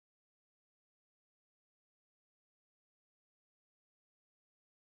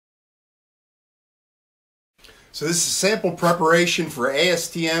So this is sample preparation for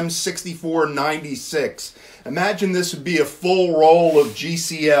ASTM 6496. Imagine this would be a full roll of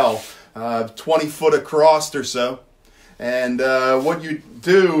GCL, 20 foot across or so. And what you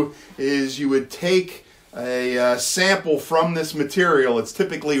do is you would take a sample from this material. It's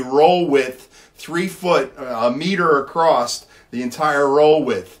typically roll width, 3 foot, a meter across the entire roll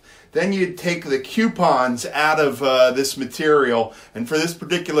width. Then you'd take the coupons out of this material, and for this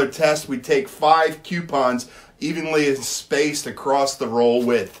particular test we take 5 coupons evenly spaced across the roll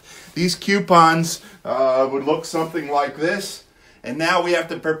width. These coupons would look something like this, and now we have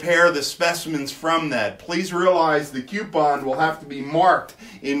to prepare the specimens from that. Please realize the coupon will have to be marked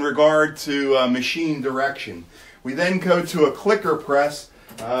in regard to machine direction. We then go to a clicker press.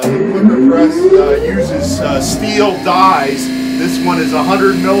 The clicker press uses steel dies. This one is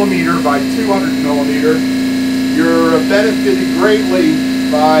 100 millimeter by 200 millimeter. You're benefited greatly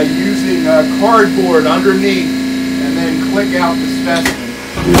by using cardboard underneath and then click out the specimen.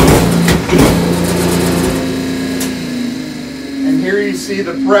 And here you see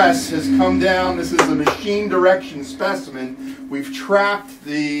the press has come down. This is a machine direction specimen. We've trapped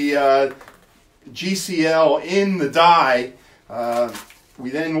the GCL in the die. We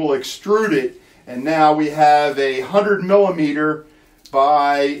then will extrude it, and now we have a 100 millimeter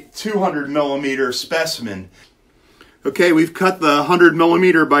by 200 millimeter specimen. Okay, we've cut the 100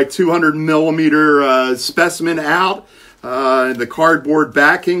 millimeter by 200 millimeter specimen out, the cardboard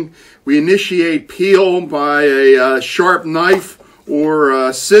backing. We initiate peel by a sharp knife or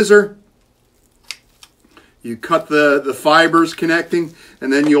a scissor. You cut the fibers connecting,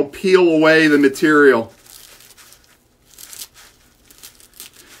 and then you'll peel away the material.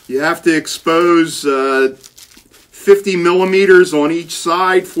 You have to expose 50 millimeters on each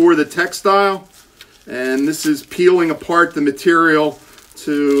side for the textile, and this is peeling apart the material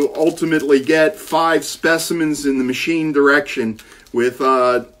to ultimately get 5 specimens in the machine direction with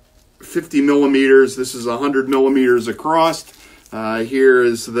 50 millimeters. This is 100 millimeters across. Here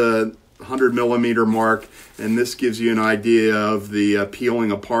is the 100 millimeter mark, and this gives you an idea of the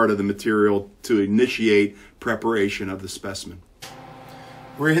peeling apart of the material to initiate preparation of the specimen.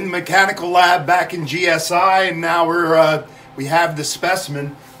 We're in the mechanical lab back in GSI, and now we have the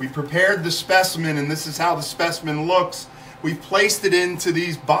specimen. We prepared the specimen, and this is how the specimen looks. We've placed it into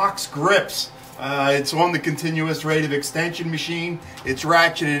these box grips. It's on the continuous rate of extension machine. It's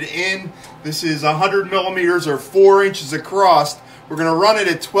ratcheted in. This is 100 millimeters or 4 inches across. We're going to run it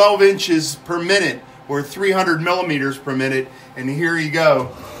at 12 inches per minute or 300 millimeters per minute, and here you go.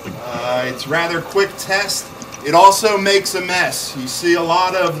 It's a rather quick test. It also makes a mess. You see a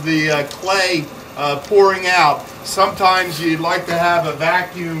lot of the clay pouring out. Sometimes you'd like to have a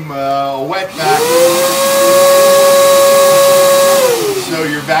vacuum, a wet vacuum, so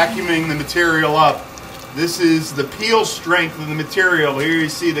you're vacuuming the material up. This is the peel strength of the material. Here you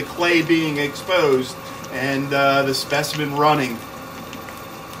see the clay being exposed and the specimen running.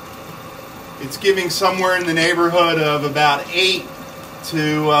 It's giving somewhere in the neighborhood of about 8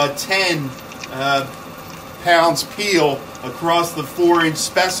 to 10 pounds peel across the 4-inch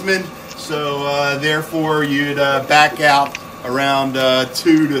specimen, so therefore you'd back out around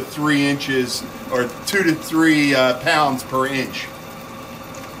 2 to 3 inches or 2 to 3 pounds per inch.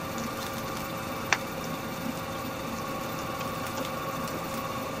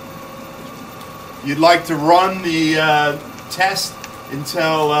 You'd like to run the test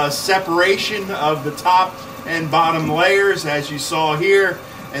until separation of the top and bottom layers, as you saw here,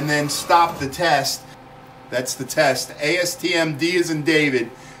 and then stop the test. That's the test. ASTM D as in David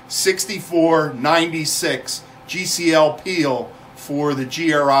 6496 GCL peel for the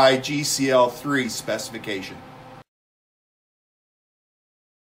GRI GCL3 specification.